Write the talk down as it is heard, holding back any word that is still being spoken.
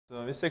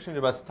So this section is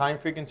about time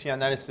frequency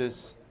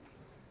analysis,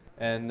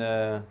 and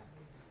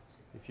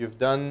if you've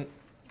done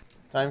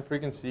time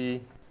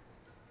frequency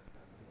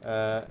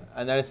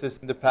analysis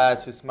in the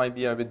past, this might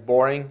be a bit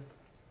boring,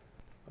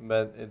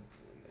 but it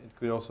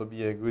could also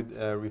be a good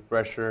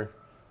refresher.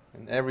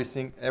 And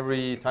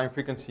every time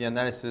frequency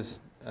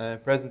analysis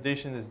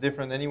presentation is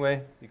different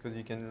anyway, because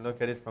you can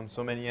look at it from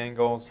so many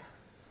angles,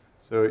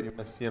 so you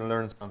must still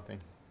learn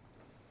something.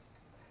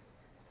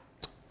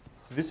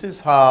 So this is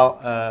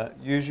how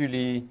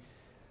usually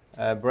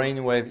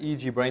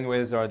EEG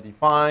brainwaves are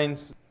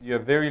defined. You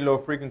have very low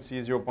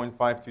frequency,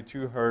 0.5 to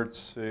 2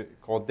 hertz,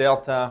 called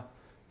delta,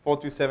 4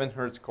 to 7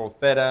 hertz called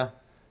theta,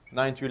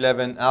 9 to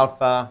 11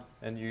 alpha,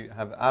 and you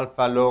have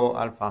alpha low,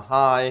 alpha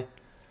high,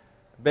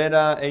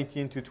 beta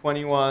 18 to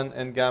 21,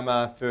 and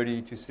gamma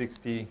 30 to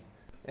 60.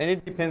 And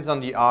it depends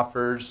on the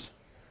offers.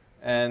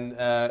 And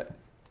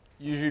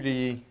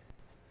usually,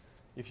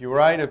 if you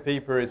write a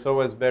paper, it's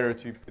always better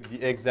to put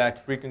the exact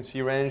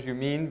frequency range you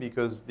mean,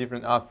 because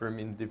different offers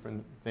mean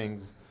different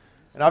things.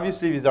 And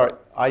obviously, these are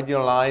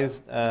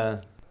idealized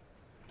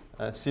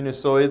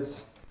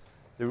sinusoids.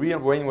 The real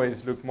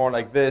brainwaves look more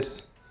like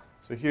this.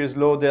 So here's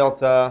low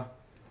delta,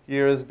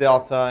 here's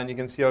delta, and you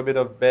can see a bit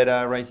of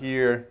beta right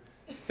here.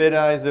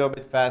 Theta is a little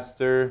bit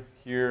faster.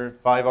 Here,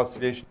 5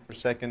 oscillations per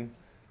second.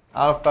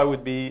 Alpha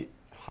would be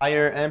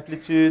higher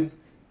amplitude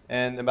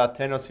and about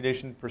 10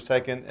 oscillations per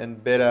second,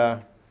 and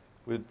beta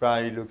would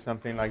probably look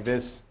something like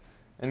this.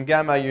 And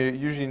gamma, you're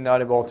usually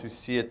not able to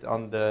see it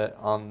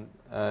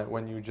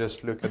when you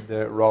just look at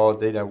the raw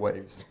data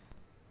waves.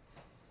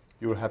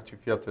 You will have to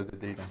filter the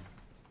data.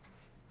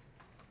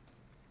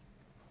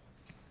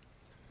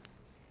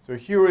 So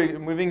here we're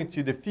moving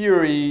into the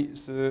theory.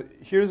 So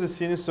here's a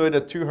sinusoid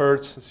at 2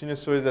 hertz, a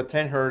sinusoid at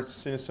 10 hertz,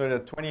 sinusoid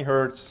at 20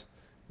 hertz.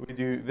 We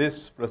do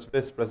this plus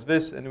this plus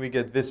this, and we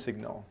get this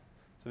signal.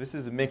 So this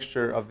is a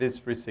mixture of these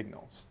 3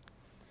 signals.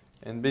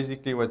 And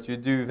basically what you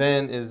do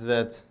then is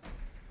that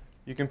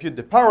you compute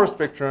the power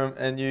spectrum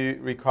and you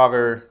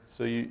recover.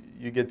 So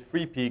you get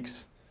 3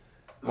 peaks,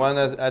 one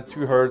at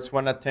 2 hertz,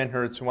 one at 10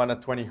 hertz, one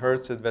at 20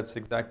 hertz, and that's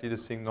exactly the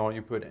signal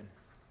you put in.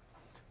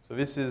 So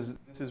this is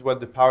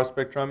what the power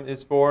spectrum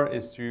is for,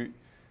 is to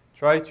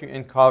try to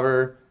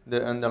uncover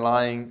the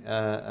underlying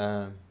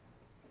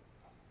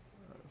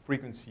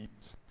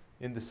frequencies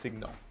in the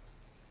signal.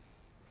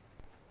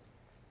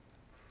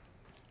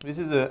 This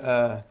is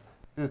a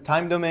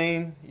time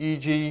domain,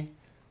 EEG,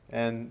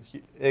 and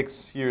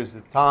x here is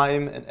the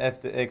time, and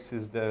f the x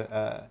is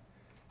the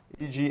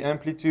EEG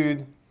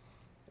amplitude.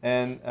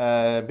 And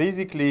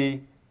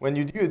basically, when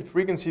you do a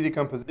frequency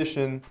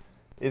decomposition,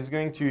 it's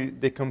going to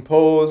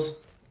decompose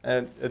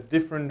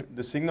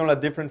the signal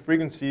at different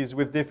frequencies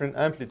with different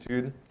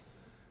amplitude.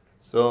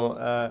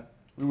 So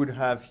we would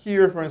have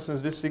here, for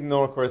instance, this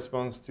signal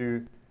corresponds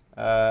to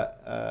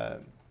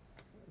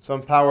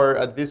some power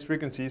at this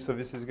frequency. So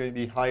this is going to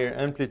be higher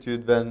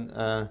amplitude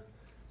than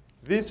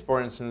this,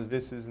 for instance.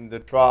 This is in the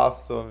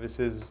trough. So this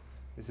is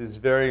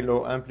very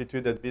low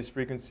amplitude at this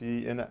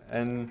frequency,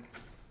 and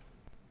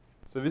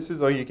so this is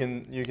how you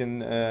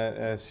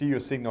can see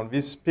your signal.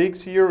 This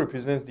peaks here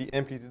represents the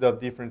amplitude of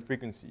different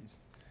frequencies.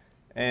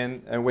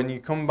 And when you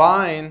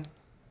combine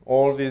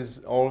all these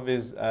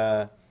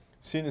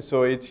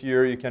sinusoids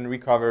here, you can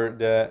recover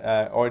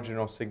the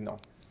original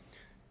signal.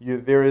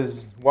 There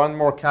is one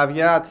more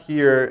caveat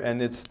here,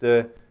 and it's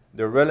the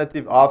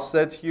relative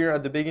offset here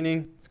at the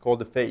beginning. It's called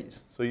the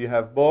phase. So you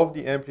have both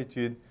the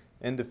amplitude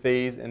and the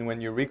phase, and when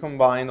you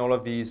recombine all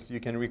of these, you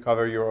can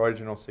recover your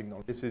original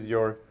signal. This is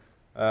your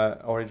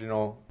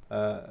original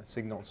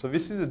signal. So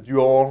this is a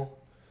dual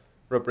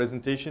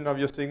representation of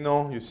your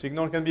signal. Your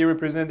signal can be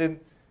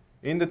represented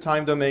in the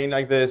time domain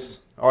like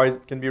this, or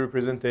it can be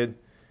represented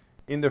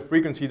in the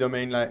frequency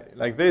domain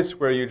like this,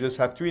 where you just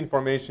have 2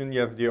 information.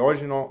 You have the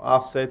original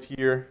offset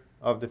here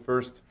of the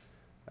first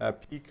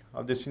peak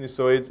of the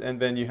sinusoids, and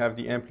then you have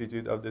the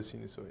amplitude of the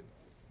sinusoid.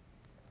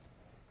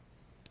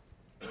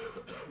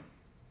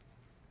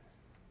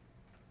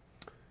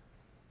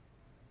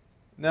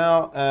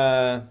 Now,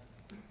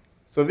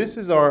 so this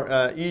is our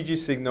EEG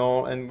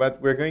signal, and what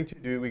we're going to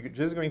do, we're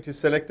just going to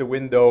select a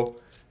window,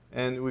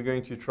 and we're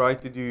going to try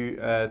to do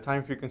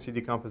time frequency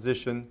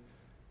decomposition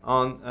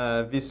on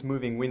this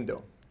moving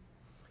window.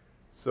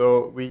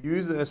 So we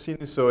use a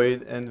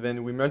sinusoid, and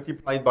then we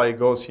multiply it by a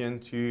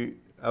Gaussian to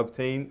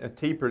obtain a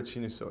tapered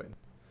sinusoid.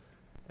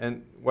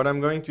 And what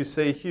I'm going to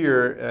say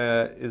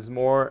here is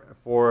more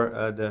for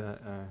the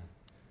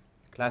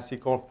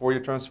classical Fourier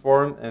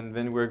transform, and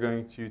then we're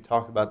going to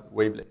talk about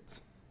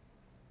wavelets.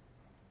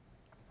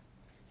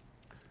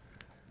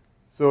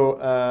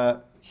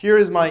 So here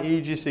is my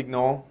EEG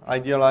signal,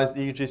 idealized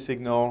EEG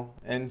signal,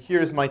 and here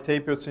is my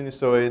tapered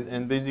sinusoid,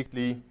 and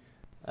basically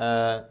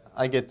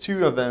I get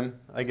 2 of them.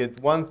 I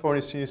get one for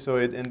the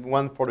sinusoid and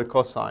one for the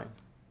cosine.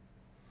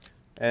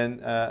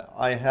 And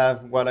I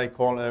have what I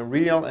call a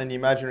real and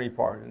imaginary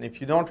part. And if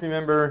you don't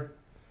remember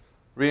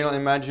real and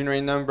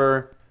imaginary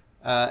number,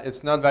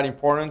 it's not that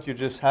important. You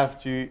just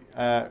have to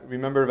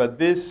remember that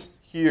this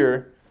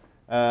here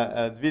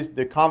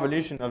the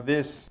convolution of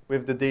this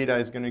with the data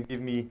is going to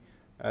give me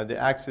the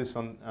axis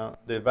on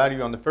the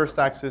value on the first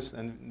axis,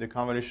 and the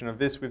convolution of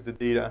this with the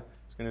data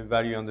is going to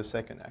value on the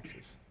second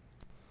axis.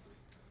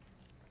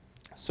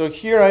 So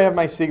here I have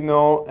my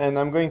signal, and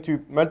I'm going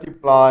to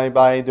multiply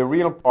by the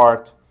real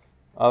part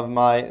of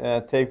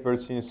my tapered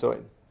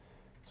sinusoid.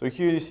 So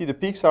here you see the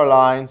peaks are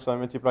aligned, so I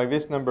multiply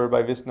this number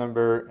by this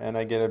number, and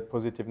I get a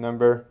positive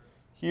number.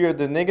 Here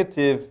the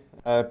negative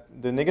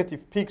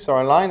peaks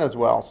are aligned as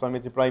well, so I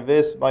multiply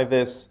this by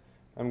this,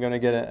 I'm going to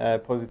get a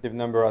positive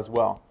number as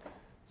well.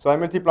 So I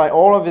multiply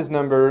all of these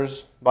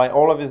numbers by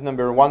all of these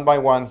numbers one by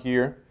one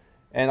here,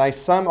 and I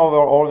sum over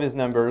all of these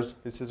numbers.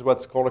 This is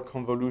what's called a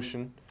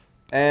convolution,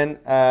 and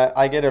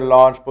I get a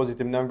large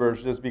positive number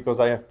just because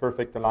I have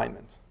perfect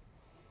alignment.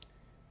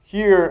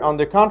 Here, on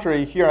the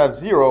contrary, here I have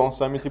 0,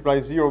 so I multiply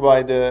 0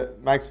 by the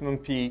maximum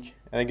peak,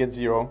 and I get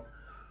 0.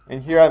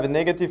 And here I have a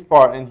negative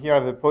part, and here I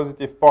have a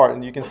positive part,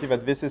 and you can see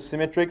that this is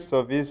symmetric,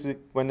 so this,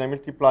 when I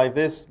multiply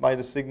this by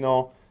the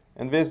signal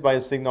and this by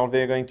the signal,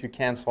 they're going to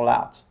cancel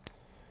out.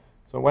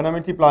 So when I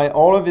multiply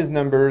all of these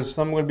numbers,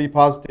 some will be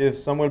positive,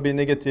 some will be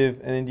negative,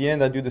 and in the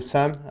end I do the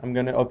sum, I'm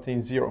going to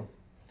obtain 0.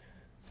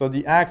 So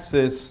the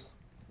axis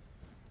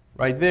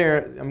right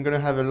there, I'm going to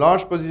have a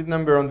large positive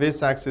number on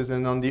this axis,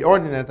 and on the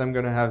ordinate I'm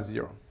going to have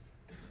 0.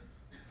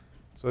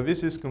 So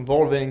this is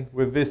convolving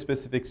with this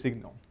specific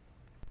signal.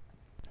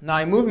 Now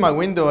I move my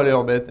window a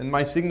little bit, and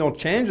my signal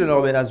changed a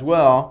little bit as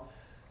well.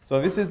 So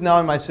this is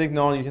now my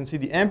signal. You can see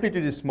the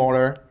amplitude is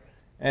smaller.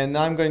 And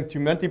now I'm going to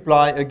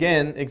multiply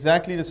again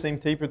exactly the same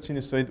tapered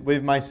sinusoid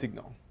with my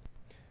signal.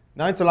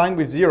 Now it's aligned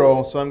with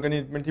 0, so I'm going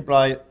to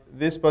multiply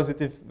this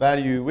positive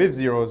value with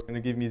 0. It's going to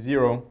give me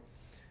 0.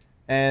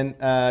 And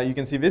you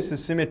can see this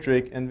is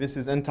symmetric and this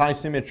is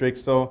anti-symmetric.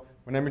 So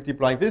when I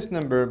multiply this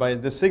number by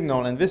the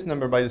signal and this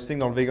number by the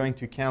signal, they're going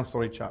to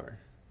cancel each other.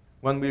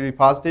 One will be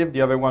positive,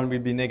 the other one will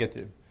be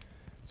negative.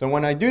 So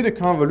when I do the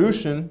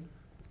convolution,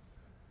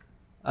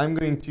 I'm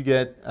going to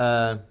get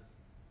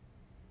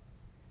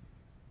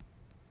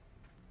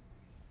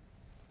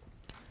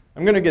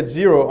I'm going to get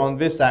 0 on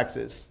this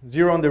axis,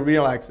 0 on the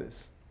real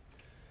axis.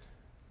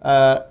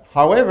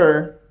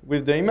 However,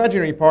 with the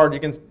imaginary part, you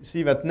can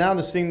see that now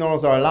the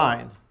signals are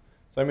aligned.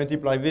 So I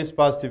multiply this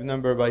positive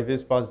number by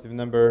this positive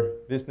number,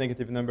 this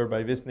negative number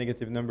by this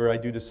negative number. I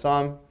do the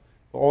sum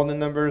for all the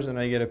numbers, and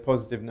I get a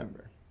positive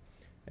number.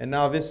 And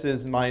now this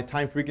is my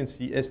time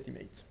frequency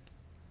estimate.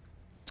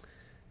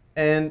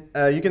 And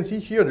you can see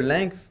here the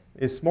length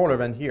is smaller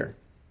than here.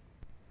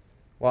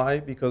 Why?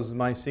 Because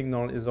my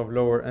signal is of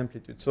lower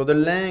amplitude. So the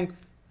length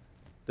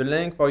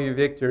for your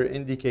vector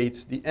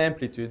indicates the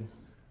amplitude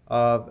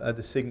of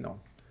the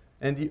signal.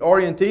 And the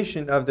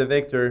orientation of the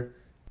vector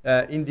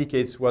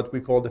indicates what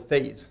we call the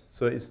phase.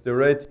 So it's the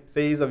relative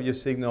phase of your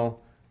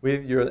signal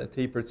with your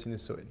tapered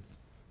sinusoid.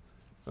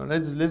 So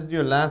let's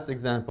do a last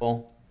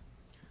example.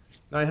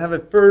 Now I have a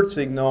third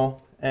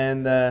signal,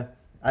 and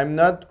I'm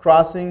not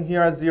crossing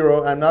here at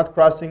 0. I'm not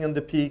crossing in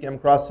the peak. I'm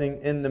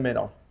crossing in the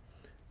middle.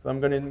 So I'm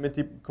going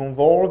to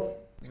convolve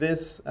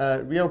this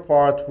real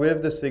part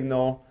with the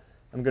signal.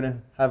 I'm going to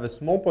have a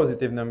small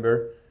positive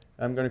number.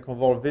 I'm going to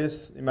convolve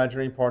this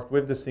imaginary part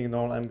with the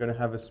signal. I'm going to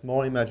have a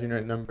small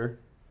imaginary number.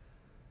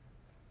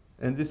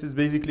 And this is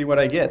basically what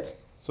I get.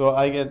 So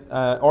I get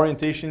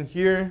orientation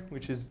here,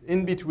 which is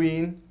in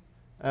between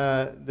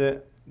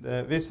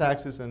this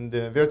axis and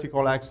the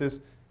vertical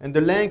axis. And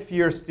the length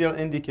here still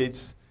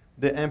indicates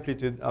the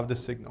amplitude of the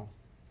signal.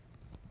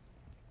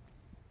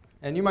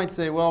 And you might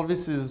say, well,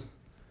 this is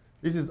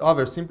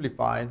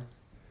oversimplified,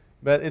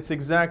 but it's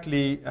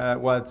exactly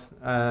what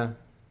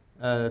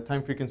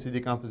time frequency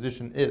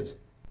decomposition is.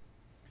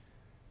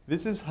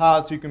 This is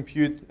how to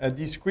compute a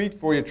discrete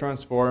Fourier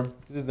transform.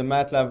 This is the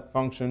MATLAB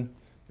function.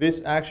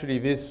 These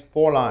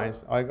 4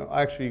 lines are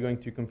actually going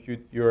to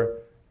compute your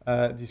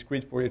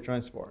discrete Fourier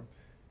transform.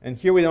 And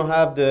here we don't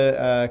have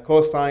the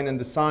cosine and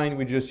the sine.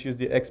 We just use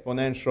the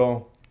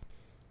exponential.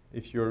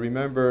 If you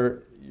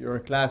remember your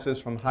classes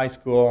from high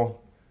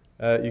school,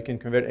 you can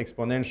convert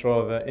exponential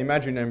of an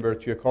imaginary number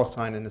to a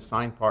cosine and a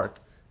sine part,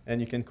 and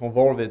you can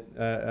convolve it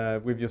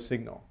with your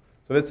signal.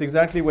 So that's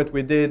exactly what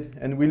we did,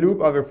 and we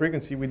loop over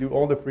frequency. We do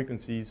all the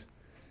frequencies,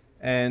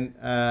 and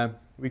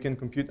we can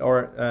compute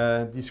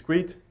our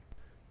discrete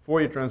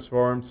Fourier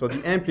transform, so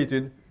the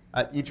amplitude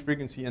at each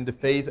frequency and the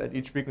phase at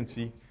each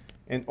frequency,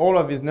 and all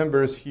of these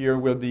numbers here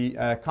will be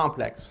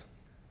complex.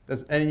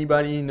 Does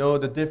anybody know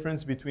the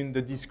difference between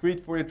the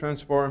discrete Fourier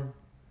transform,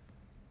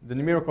 the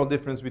numerical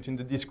difference between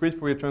the discrete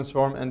Fourier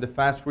transform and the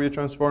fast Fourier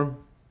transform?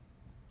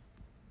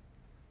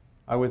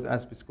 I was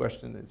asked this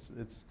question.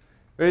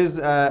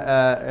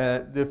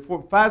 The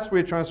fast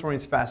Fourier transform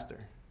is faster.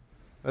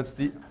 That's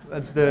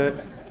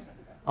the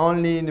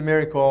only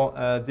numerical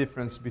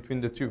difference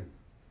between the two.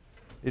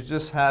 It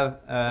just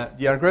have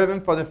the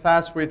algorithm for the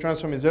fast Fourier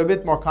transform is a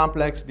bit more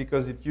complex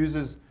because it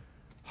uses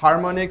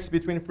harmonics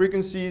between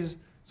frequencies,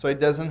 so it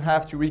doesn't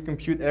have to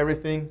recompute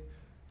everything.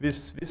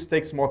 This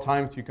takes more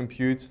time to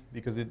compute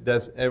because it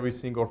does every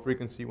single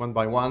frequency one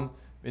by one.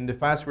 In the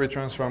fast Fourier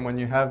transform, when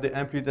you have the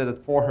amplitude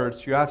at 4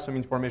 hertz, you have some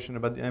information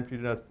about the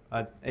amplitude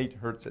at 8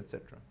 hertz,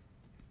 etc.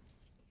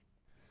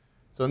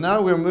 So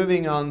now we're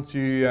moving on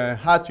to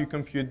how to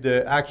compute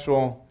the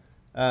actual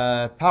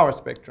power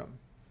spectrum.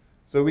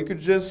 So we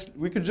could just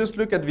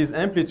look at these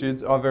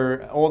amplitudes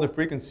over all the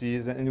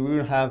frequencies, and we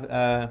will have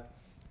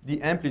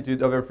the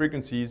amplitude over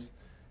frequencies.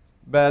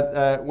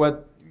 But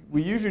what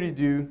we usually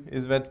do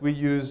is that we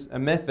use a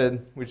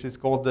method which is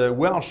called the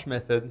Welsh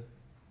method,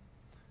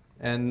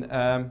 and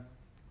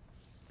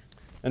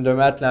under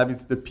MATLAB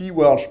it's the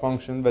p-Welsh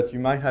function that you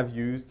might have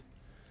used.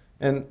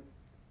 And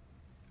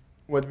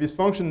what this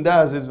function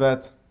does is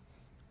that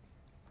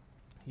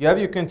you have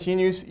your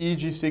continuous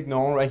EEG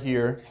signal right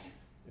here.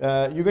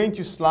 You're going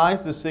to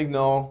slice the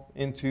signal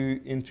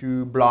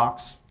into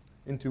blocks,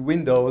 into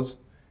windows,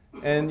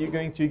 and you're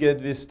going to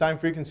get this time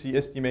frequency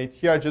estimate.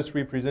 Here I just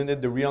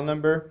represented the real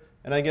number,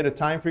 and I get a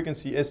time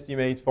frequency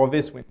estimate for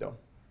this window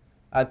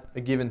at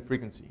a given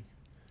frequency.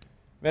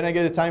 Then I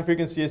get a time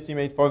frequency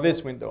estimate for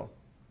this window,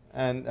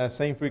 and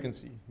same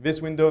frequency.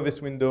 This window,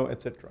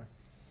 etc.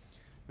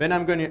 Then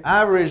I'm going to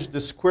average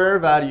the square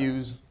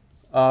values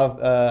of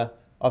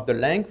the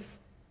length,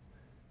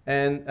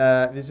 and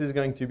this is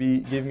going to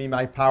give me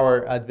my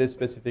power at this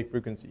specific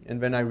frequency.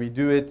 And then I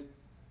redo it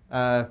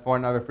for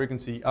another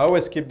frequency. I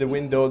always keep the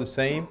window the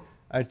same.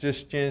 I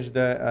just change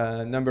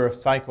the number of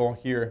cycle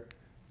here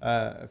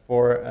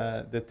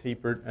for the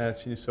tapered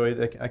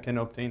sinusoid. I can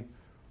obtain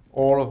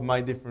all of my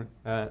different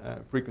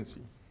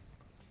frequency.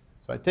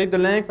 So I take the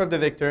length of the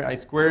vector, I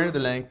square the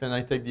length, and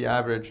I take the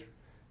average,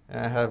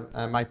 and I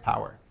have my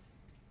power.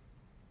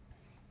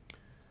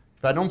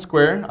 If I don't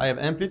square, I have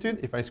amplitude.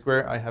 If I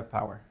square, I have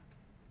power.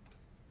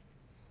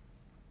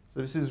 So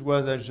this is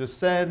what I just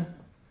said.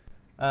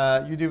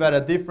 You do that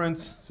at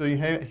difference. So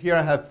here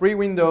I have 3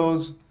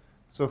 windows.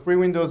 So 3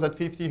 windows at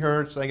 50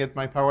 hertz, I get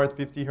my power at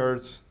 50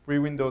 hertz. 3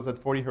 windows at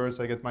 40 hertz,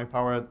 I get my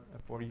power at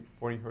 40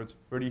 hertz,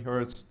 30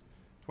 hertz,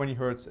 20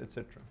 hertz,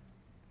 etc.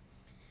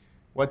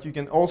 What you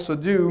can also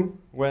do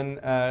when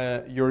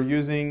you're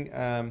using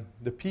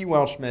the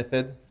p-Welsh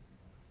method,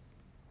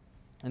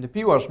 and the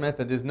p-Welsh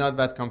method is not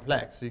that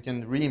complex. So you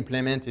can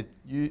re-implement it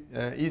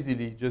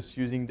easily just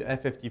using the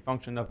FFT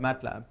function of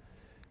MATLAB.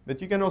 But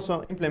you can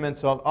also implement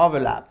some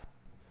overlap.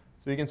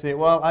 So you can say,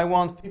 well, I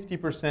want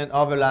 50%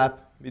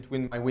 overlap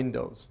between my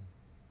windows.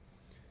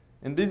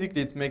 And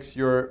basically, it makes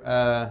your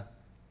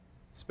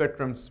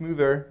spectrum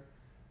smoother.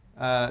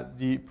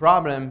 The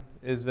problem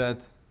is that,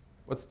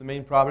 what's the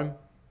main problem?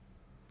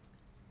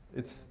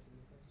 It's,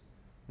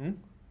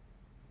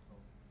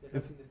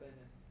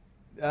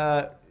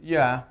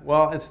 yeah,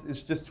 well,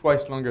 it's just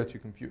twice longer to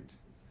compute.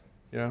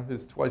 You know,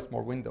 there's twice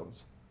more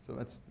windows. So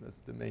that's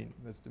the main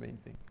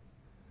thing.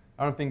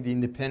 I don't think the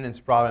independence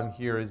problem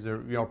here is a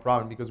real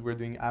problem because we're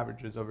doing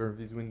averages over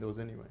these windows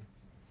anyway.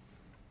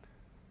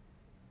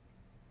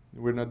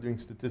 We're not doing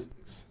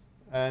statistics.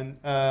 And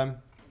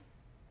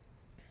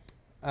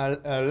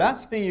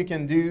last thing you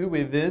can do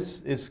with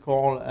this is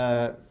called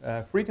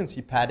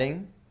frequency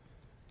padding.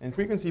 And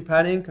frequency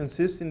padding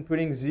consists in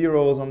putting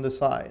zeros on the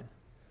side.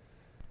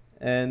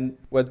 And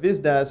what this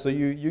does, so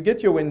you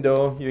get your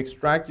window, you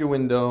extract your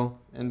window,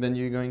 and then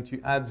you're going to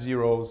add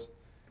zeros.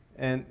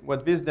 And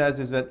what this does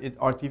is that it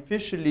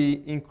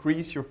artificially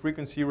increases your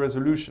frequency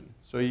resolution.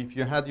 So if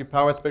you had your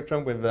power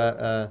spectrum with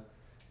a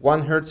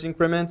 1 hertz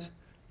increment,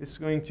 this is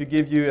going to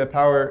give you a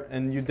power,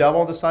 and you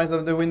double the size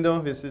of the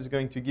window, this is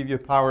going to give you a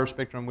power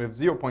spectrum with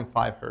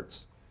 0.5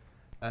 hertz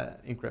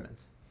increment.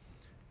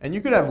 And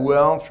you could have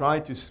well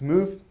tried to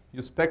smooth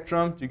your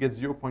spectrum to get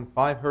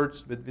 0.5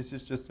 hertz, but this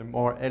is just a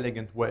more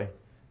elegant way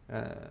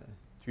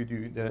to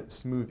do the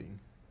smoothing.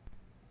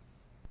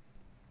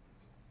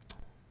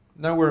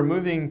 Now we're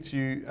moving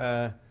to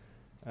a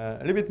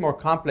little bit more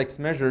complex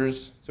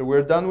measures. So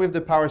we're done with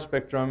the power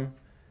spectrum,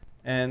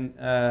 and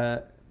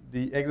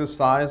the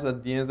exercise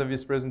at the end of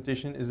this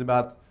presentation is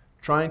about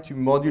trying to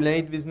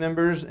modulate these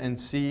numbers and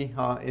see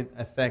how it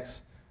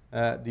affects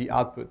the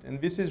output. And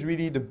this is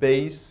really the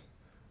base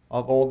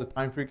of all the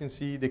time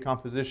frequency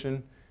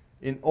decomposition.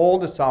 In all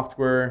the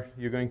software,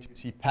 you're going to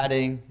see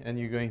padding, and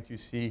you're going to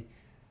see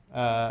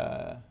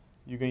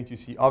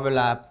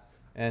overlap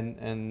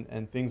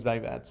and things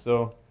like that.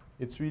 So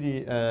it's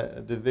really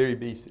the very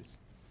basis.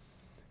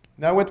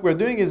 Now what we're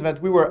doing is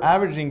that we were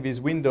averaging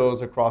these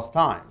windows across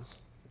times.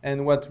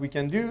 And what we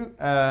can do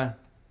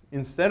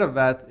instead of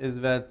that is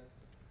that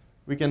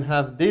we can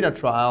have data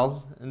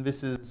trials. And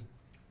this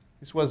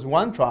was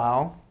one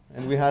trial.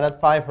 And we had at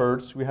 5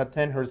 hertz, we had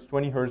 10 hertz,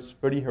 20 hertz,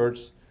 30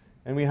 hertz.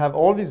 And we have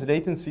all these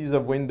latencies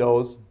of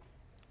windows,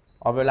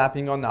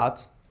 overlapping or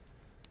not.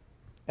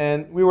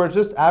 And we were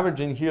just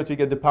averaging here to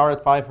get the power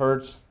at 5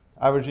 hertz,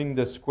 averaging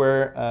the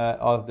square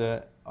of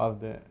the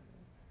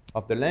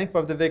length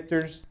of the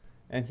vectors.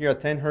 And here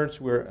at 10 hertz,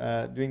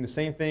 we're doing the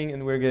same thing,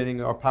 and we're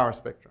getting our power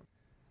spectrum.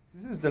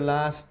 This is the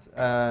last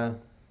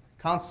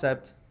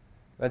concept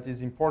that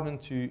is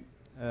important to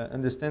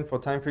understand for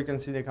time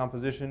frequency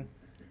decomposition.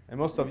 And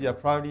most of you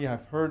probably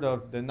have heard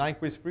of the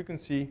Nyquist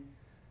frequency.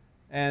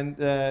 And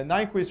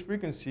Nyquist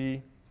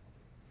frequency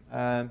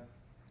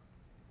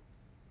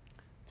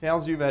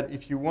tells you that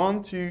if you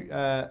want to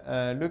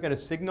look at a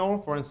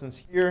signal, for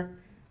instance here,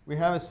 we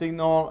have a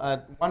signal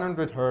at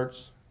 100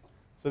 hertz.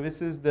 So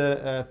this is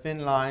the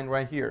thin line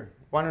right here,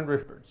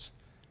 100 hertz.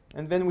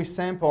 And then we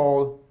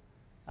sample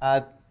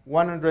at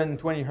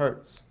 120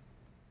 hertz.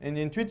 And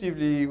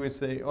intuitively, we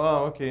say,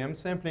 oh, OK, I'm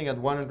sampling at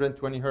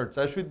 120 hertz.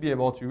 I should be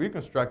able to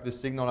reconstruct this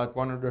signal at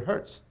 100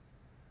 hertz.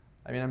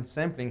 I mean, I'm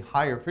sampling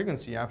higher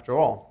frequency after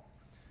all.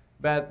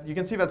 But you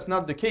can see that's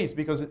not the case,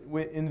 because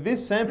in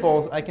these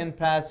samples, I can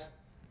pass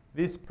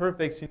this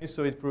perfect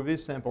sinusoid through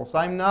this sample. So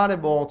I'm not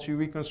able to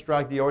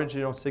reconstruct the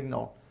original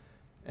signal.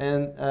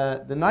 And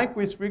the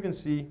Nyquist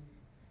frequency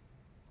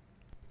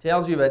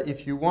tells you that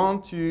if you're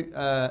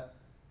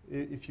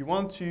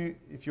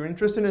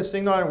interested in a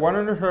signal at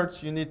 100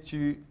 hertz, you need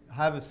to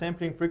have a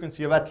sampling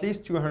frequency of at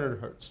least 200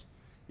 hertz.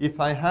 If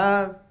I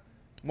have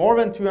more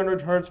than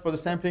 200 hertz for the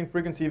sampling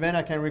frequency, then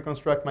I can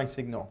reconstruct my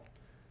signal.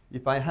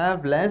 If I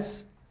have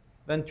less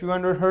than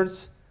 200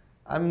 hertz,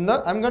 I'm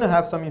going to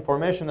have some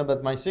information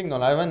about my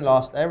signal. I haven't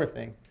lost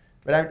everything,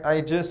 but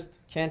I just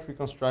can't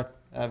reconstruct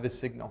this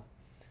signal.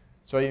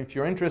 So if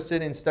you're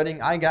interested in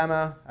studying I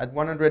gamma at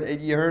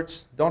 180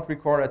 hertz, don't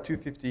record at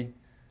 250,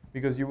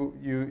 because you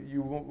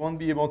won't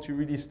be able to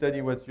really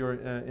study what you're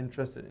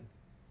interested in.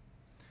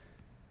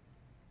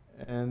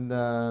 And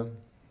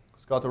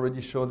Scott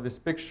already showed this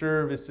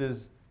picture. This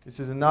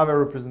is another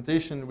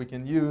representation we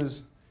can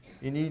use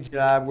in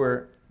EEGLAB,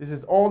 where this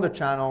is all the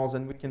channels,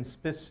 and we can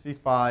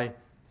specify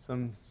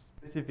some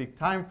specific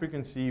time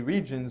frequency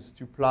regions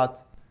to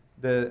plot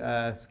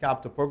the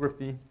scalp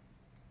topography.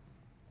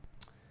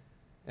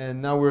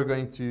 And now we're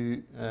going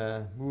to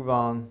move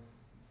on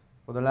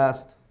for the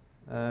last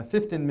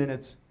 15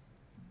 minutes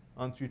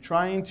onto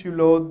trying to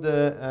load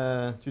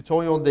the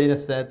tutorial data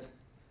set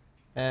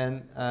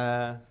and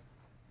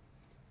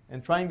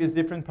trying these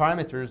different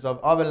parameters of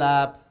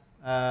overlap,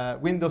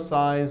 window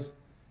size,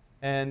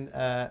 and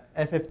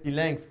FFT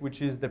length,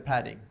 which is the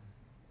padding.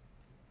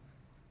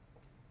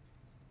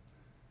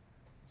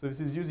 So this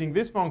is using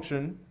this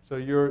function. So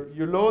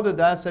you load the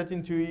data set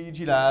into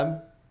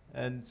EEGLAB,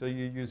 and so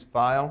you use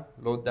File,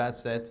 Load Data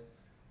Set,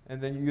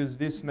 and then you use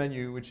this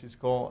menu, which is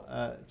called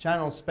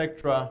Channel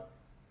Spectra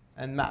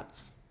and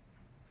Maps.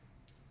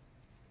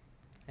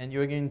 And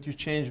you're going to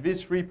change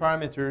these three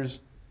parameters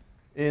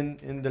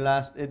in the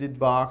last edit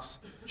box,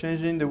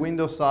 changing the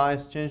window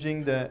size,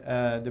 changing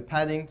the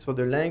padding, so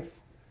the length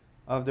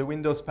of the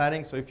Windows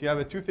padding. So if you have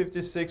a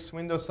 256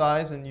 window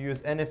size and you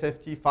use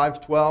NFFT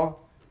 512,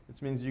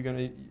 this means you're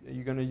going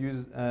to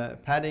use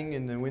padding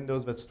in the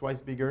Windows that's twice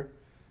bigger.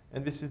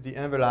 And this is the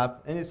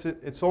envelope, and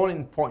it's all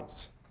in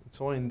points.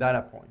 It's all in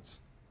data points.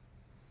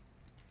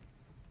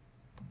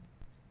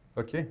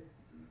 OK,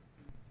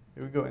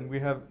 here we go. And we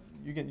have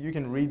you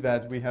can read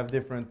that we have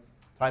different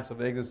types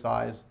of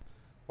exercise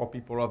for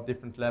people of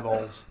different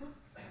levels.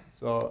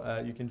 So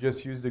you can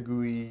just use the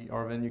GUI,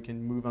 or then you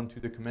can move on to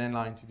the command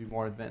line to do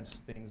more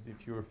advanced things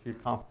if you feel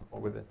comfortable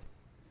with it.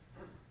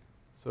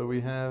 So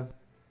we have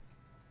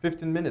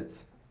 15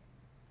 minutes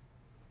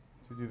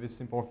to do these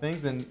simple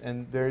things,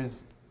 and there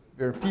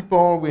are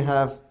people. We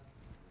have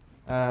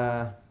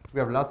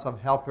lots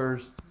of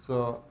helpers.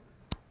 So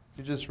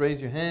you just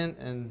raise your hand,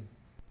 and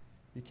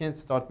you can't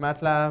start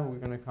MATLAB. We're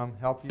going to come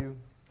help you.